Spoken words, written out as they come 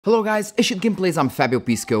Hello guys, AMD Gameplays, I'm Fabio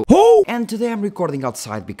Pisco, and today I'm recording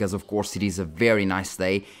outside because of course it is a very nice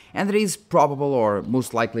day and it is probable or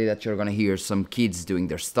most likely that you're gonna hear some kids doing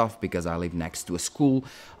their stuff because I live next to a school,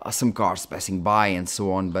 some cars passing by and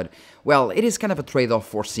so on, but well, it is kind of a trade-off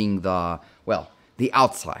for seeing the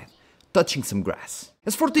outside, touching some grass.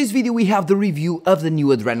 As for today's video we have the review of the new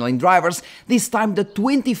Adrenalin drivers, this time the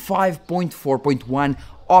 25.4.1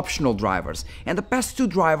 optional drivers, and the past two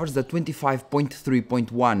drivers, the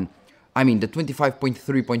 25.3.1, I mean the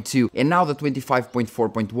 25.3.2 and now the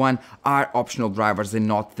 25.4.1 are optional drivers and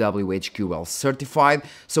not WHQL certified,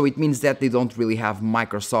 so it means that they don't really have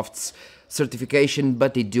Microsoft's certification,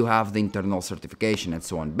 but they do have the internal certification and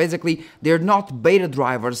so on. Basically, they're not beta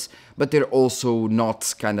drivers, but they're also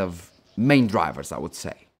not kind of main drivers, I would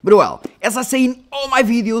say. But well, as I say in all my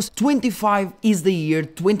videos, 25 is the year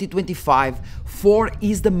 2025, 4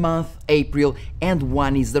 is the month April, and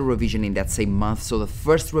 1 is the revision in that same month, so the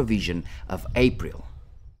first revision of April.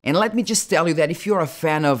 And let me just tell you that if you're a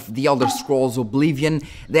fan of The Elder Scrolls Oblivion,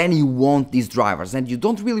 then you want these drivers. And you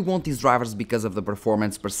don't really want these drivers because of the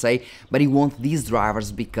performance per se, but you want these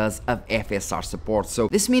drivers because of FSR support. So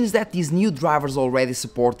this means that these new drivers already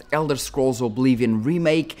support Elder Scrolls Oblivion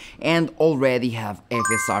Remake and already have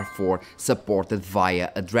FSR4 supported via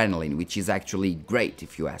Adrenalin, which is actually great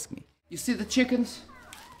if you ask me. You see the chickens?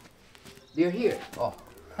 They're here. Oh,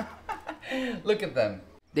 look at them.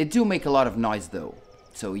 They do make a lot of noise though.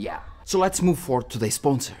 So yeah, so let's move forward to today's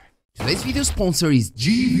sponsor. Today's video sponsor is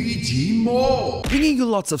GVG Mall, bringing you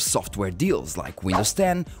lots of software deals like Windows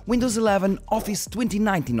 10, Windows 11, Office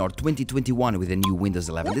 2019 or 2021 with a new Windows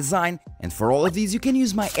 11 design, and for all of these you can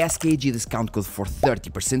use my SKG discount code for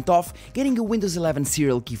 30% off, getting a Windows 11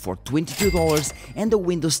 serial key for $22 and a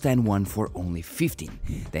Windows 10 one for only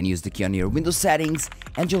 $15. Then use the key on your Windows settings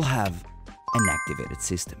and you'll have an activated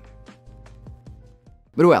system.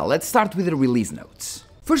 But well, let's start with the release notes.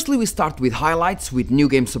 Firstly, we start with highlights with new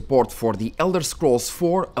game support for The Elder Scrolls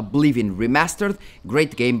IV Oblivion Remastered,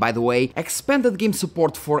 great game by the way, expanded game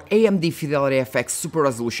support for AMD Fidelity FX Super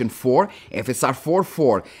Resolution 4, FSR4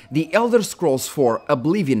 for The Elder Scrolls IV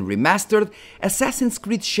Oblivion Remastered, Assassin's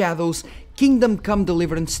Creed Shadows, Kingdom Come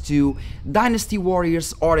Deliverance 2, Dynasty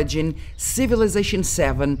Warriors Origin, Civilization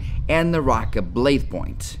 7 and Naraka Blade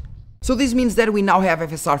Point. So this means that we now have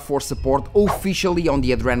FSR4 support officially on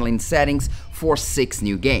the Adrenalin settings for 6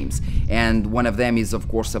 new games, and one of them is of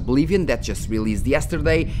course Oblivion that just released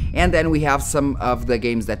yesterday, and then we have some of the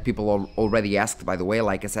games that people already asked by the way,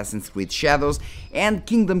 like Assassin's Creed Shadows, and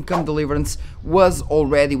Kingdom Come Deliverance was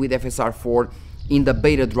already with FSR4 in the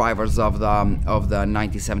beta drivers of the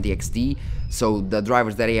 9070 XT, so the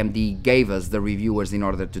drivers that AMD gave us, the reviewers, in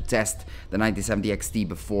order to test the 9070 XT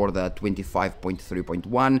before the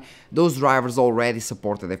 25.3.1, those drivers already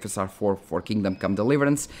supported FSR4 for Kingdom Come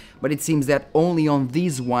Deliverance, but it seems that only on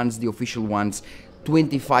these ones, the official ones,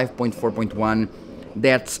 25.4.1,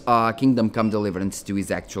 that Kingdom Come Deliverance 2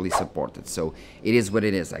 is actually supported, so it is what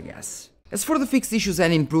it is, I guess. As for the fixed issues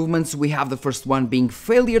and improvements, we have the first one being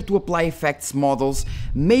failure to apply effects models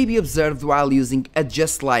may be observed while using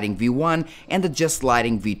Adjust Lighting V1 and Adjust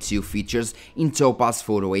Lighting V2 features in Topaz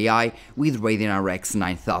Photo AI with Radeon RX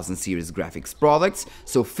 9000 series graphics products,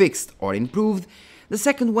 so fixed or improved. The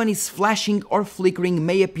second one is flashing or flickering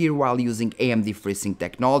may appear while using AMD FreeSync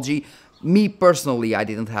technology. Me personally, I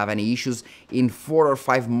didn't have any issues in 4 or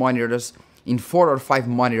 5 monitors,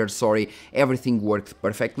 everything worked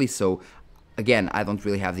perfectly, so again, I don't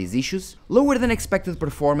really have these issues. Lower than expected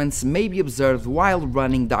performance may be observed while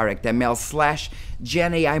running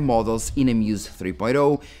DirectML/Gen AI models in Amuse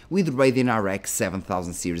 3.0 with Radeon RX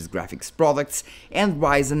 7000 series graphics products and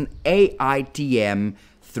Ryzen AITM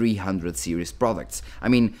 300 series products. I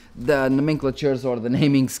mean, the nomenclatures or the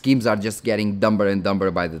naming schemes are just getting dumber and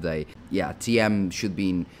dumber by the day. Yeah, TM should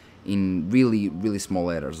be in really, really small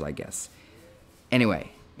letters, I guess.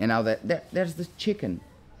 Anyway, and now there's the chicken.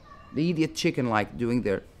 The idiot chicken, like, doing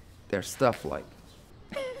their stuff, like.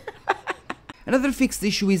 Another fixed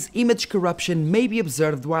issue is image corruption may be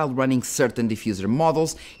observed while running certain diffuser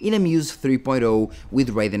models in Amuse 3.0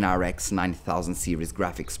 with Radeon RX 9000 series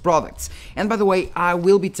graphics products. And by the way, I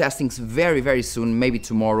will be testing very soon, maybe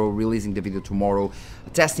tomorrow, releasing the video tomorrow,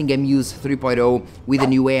 testing Amuse 3.0 with the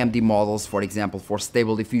new AMD models, for example, for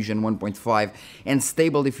Stable Diffusion 1.5 and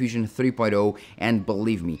Stable Diffusion 3.0, and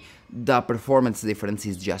believe me, the performance difference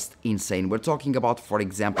is just insane. We're talking about, for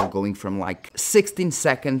example, going from like 16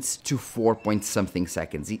 seconds to 4 point something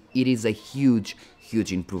seconds. It is a huge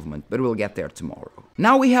huge improvement, but we'll get there tomorrow.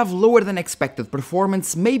 Now we have lower than expected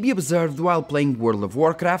performance may be observed while playing World of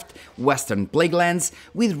Warcraft, Western Plaguelands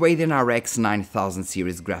with Radeon RX 9000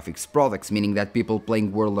 series graphics products, meaning that people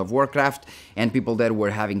playing World of Warcraft and people that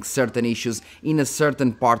were having certain issues in a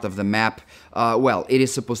certain part of the map, well, it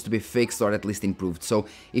is supposed to be fixed or at least improved. So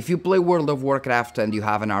if you play World of Warcraft and you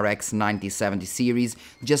have an RX 9070 series,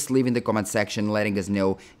 just leave in the comment section letting us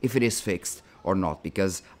know if it is fixed or not,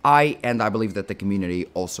 because I believe that the community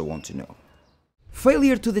also want to know.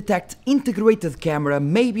 Failure to detect integrated camera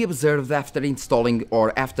may be observed after installing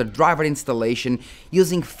or after driver installation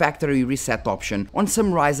using factory reset option on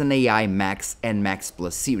some Ryzen AI Max and Max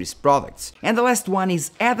Plus series products. And the last one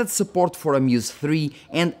is added support for Amuse 3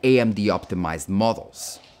 and AMD optimized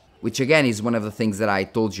models, which again is one of the things that I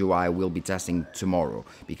told you I will be testing tomorrow,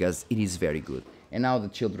 because it is very good. And now the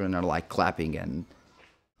children are like clapping. And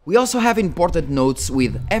we also have important notes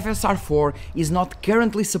with FSR4 is not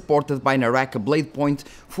currently supported by Naraka blade point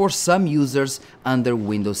for some users under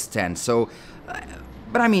Windows 10. So,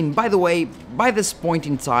 but I mean, by the way, by this point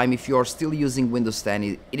in time, if you're still using Windows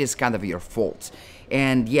 10, it is kind of your fault.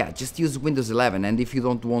 And yeah, just use Windows 11, and if you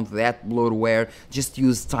don't want that bloatware, just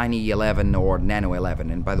use Tiny 11 or Nano 11.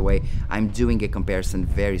 And by the way, I'm doing a comparison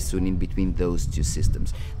very soon in between those two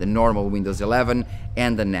systems, the normal Windows 11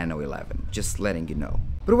 and the Nano 11, just letting you know.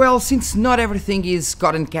 But well, since not everything is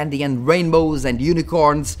cotton candy and rainbows and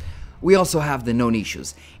unicorns, we also have the known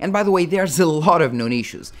issues. And by the way, there's a lot of known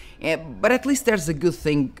issues, but at least there's a good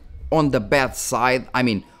thing on the bad side, I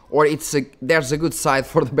mean, or there's a good side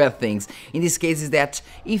for the bad things. In this case is that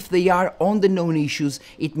if they are on the known issues,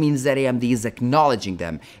 it means that AMD is acknowledging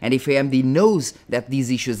them. And if AMD knows that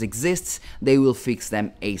these issues exist, they will fix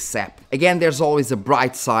them ASAP. Again, there's always a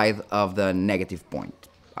bright side of the negative point,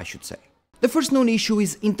 I should say. The first known issue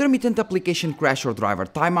is intermittent application crash or driver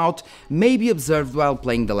timeout may be observed while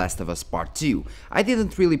playing The Last of Us Part 2. I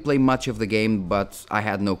didn't really play much of the game, but I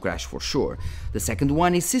had no crash for sure. The second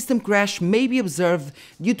one is system crash may be observed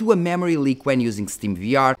due to a memory leak when using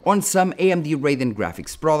SteamVR on some AMD Radeon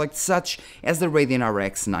graphics products such as the Radeon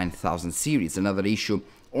RX 9000 series. Another issue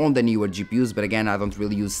on the newer GPUs, but again, I don't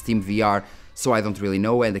really use SteamVR, so I don't really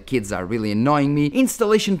know, and the kids are really annoying me.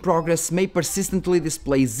 Installation progress may persistently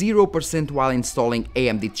display 0% while installing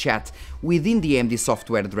AMD Chat within the AMD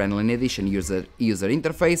Software Adrenalin Edition user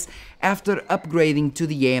interface after upgrading to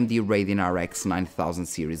the AMD Radeon RX 9000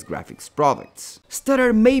 series graphics products.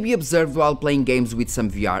 Stutter may be observed while playing games with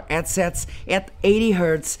some VR headsets at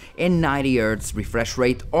 80Hz and 90Hz refresh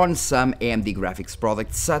rate on some AMD graphics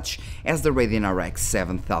products such as the Radeon RX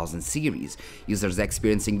 7000 series. Users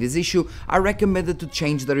experiencing this issue are recommended to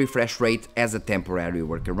change the refresh rate as a temporary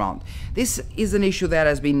workaround. This is an issue that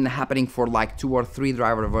has been happening for like 2 or 3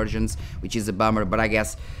 driver versions, which is a bummer, but I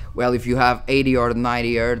guess, well, if you have 80 or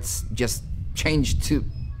 90 Hz, just change to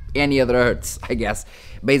any other Hertz, I guess.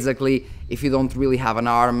 Basically, if you don't really have an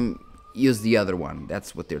ARM, use the other one,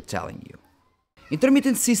 that's what they're telling you.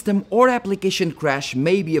 Intermittent system or application crash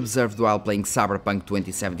may be observed while playing Cyberpunk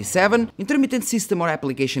 2077. Intermittent system or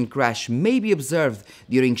application crash may be observed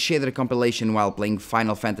during shader compilation while playing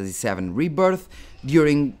Final Fantasy VII Rebirth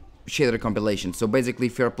during shader compilation. So basically,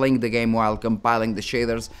 if you're playing the game while compiling the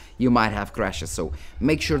shaders, you might have crashes, so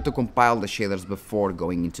make sure to compile the shaders before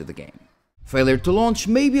going into the game. Failure to launch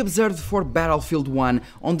may be observed for Battlefield 1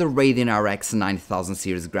 on the Radeon RX 9000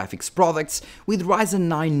 series graphics products with Ryzen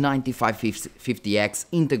 9 9550X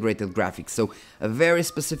integrated graphics, so a very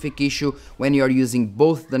specific issue when you are using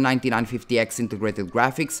both the 9950X integrated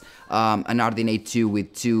graphics, an RDNA 2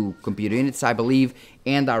 with 2 computer units I believe,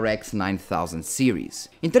 and RX 9000 series.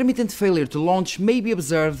 Intermittent failure to launch may be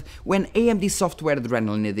observed when AMD Software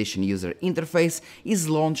Adrenalin Edition user interface is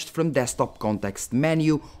launched from desktop context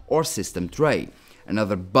menu or system tray.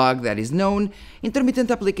 Another bug that is known, intermittent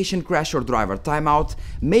application crash or driver timeout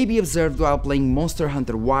may be observed while playing Monster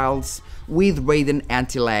Hunter Wilds with Radeon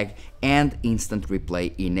anti-lag and instant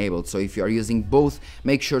replay enabled. So if you are using both,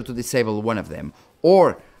 make sure to disable one of them,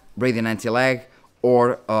 or Radeon anti-lag,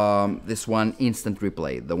 or this one, instant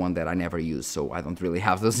replay, the one that I never use, so I don't really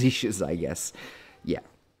have those issues, I guess. Yeah.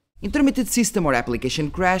 Intermittent system or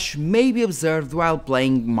application crash may be observed while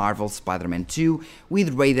playing Marvel Spider-Man 2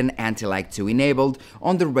 with Radeon Anti-Lag 2 enabled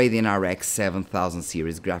on the Radeon RX 7000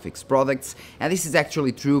 series graphics products, and this is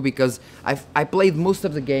actually true because I played most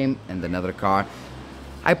of the game, and another car,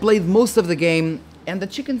 I played most of the game, and the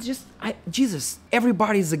chickens just, Jesus,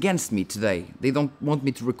 everybody's against me today. They don't want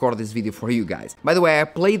me to record this video for you guys. By the way, I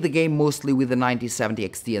played the game mostly with the 9070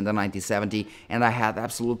 XT and the 9070, and I had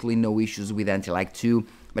absolutely no issues with Anti-Lag 2.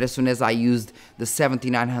 but as soon as I used the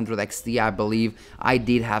 7900 XT, I believe I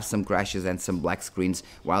did have some crashes and some black screens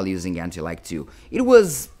while using anti-lag 2. It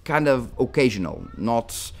was kind of occasional,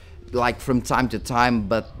 not like from time to time,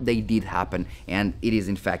 but they did happen, and it is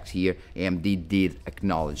in fact here. AMD did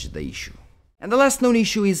acknowledge the issue. And the last known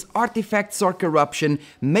issue is artifacts or corruption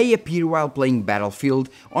may appear while playing Battlefield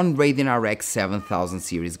on Radeon RX 7000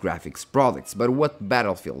 series graphics products. But what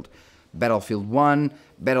Battlefield? Battlefield 1,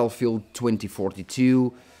 Battlefield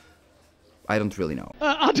 2042, I don't really know.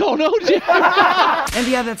 I don't know. And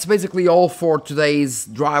yeah, that's basically all for today's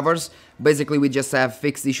drivers. Basically, we just have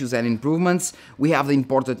fixed issues and improvements. We have the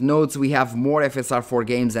important notes. We have more FSR4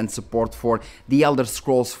 games and support for The Elder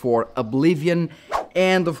Scrolls 4 Oblivion.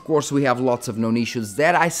 And of course, we have lots of known issues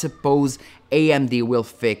that I suppose AMD will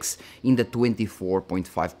fix in the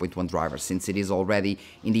 24.5.1 driver. Since it is already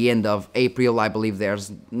in the end of April, I believe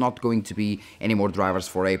there's not going to be any more drivers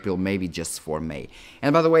for April, maybe just for May.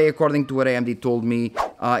 And by the way, according to what AMD told me,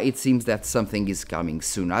 it seems that something is coming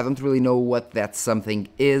soon. I don't really know what that something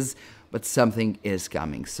is, but something is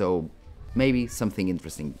coming, so maybe something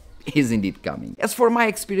interesting is indeed coming. As for my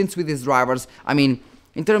experience with these drivers, I mean,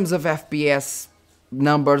 in terms of FPS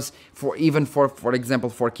numbers, for example,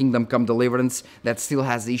 for Kingdom Come Deliverance, that still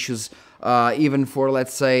has issues, even for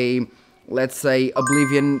let's say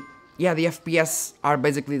Oblivion, yeah, the FPS are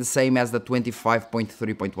basically the same as the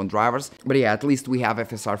 25.3.1 drivers, but yeah, at least we have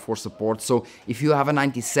FSR4 support, so if you have a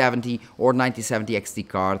 9070 or 9070 XT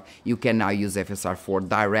card, you can now use FSR4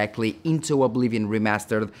 directly into Oblivion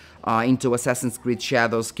Remastered, into Assassin's Creed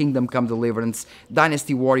Shadows, Kingdom Come Deliverance,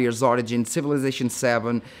 Dynasty Warriors Origin, Civilization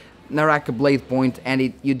 7, Naraka Blade Point,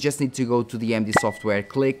 and you just need to go to the AMD software,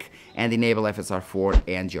 click and enable FSR4,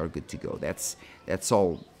 and you're good to go. That's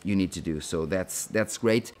all you need to do, so that's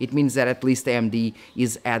great. It means that at least AMD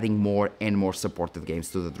is adding more and more supported games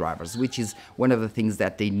to the drivers, which is one of the things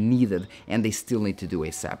that they needed and they still need to do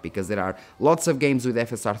ASAP, because there are lots of games with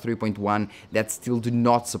FSR 3.1 that still do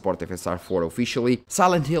not support FSR 4 officially.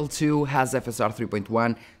 Silent Hill 2 has FSR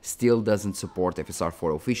 3.1, still doesn't support FSR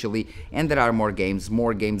 4 officially, and there are more games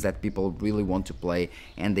that people really want to play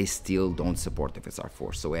and they still don't support FSR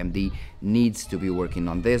 4, so AMD needs to be working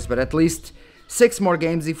on this, but at least 6 more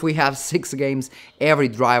games. If we have 6 games every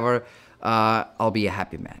driver, I'll be a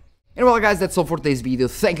happy man. And well guys, that's all for today's video.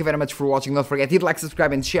 Thank you very much for watching. Don't forget to hit like,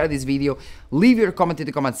 subscribe and share this video. Leave your comment in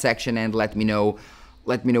the comment section and let me know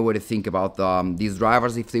what you think about these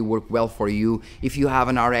drivers, if they work well for you. If you have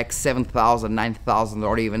an RX 7000, 9000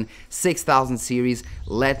 or even 6000 series,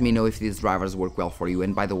 let me know if these drivers work well for you.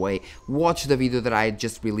 And by the way, watch the video that I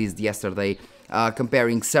just released yesterday,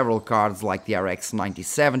 comparing several cards like the RX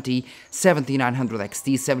 9070, 7900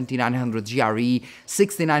 XT, 7900 GRE,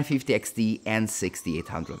 6950 XT and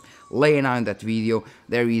 6800. Laying out in that video,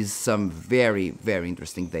 there is some very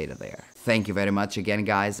interesting data there. Thank you very much again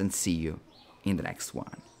guys, and see you in the next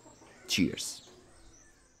one. Cheers.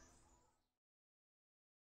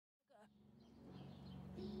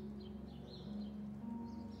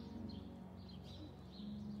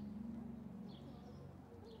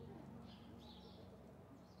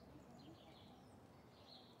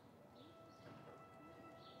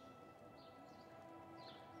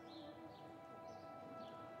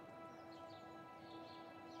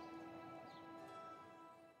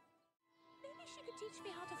 She could teach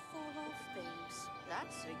me how to fall off things.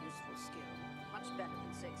 That's a useful skill. Much better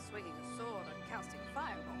than, say, swinging a sword and casting a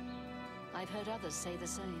fireball. I've heard others say the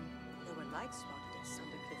same. There were lights spotted at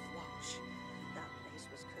Sundercliff Watch. That place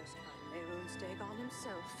was cursed by Mehrunes Dagon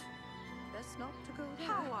himself. Best not to go there.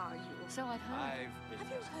 How are you? So I've heard. Have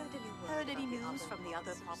you heard any news from the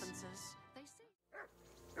other provinces?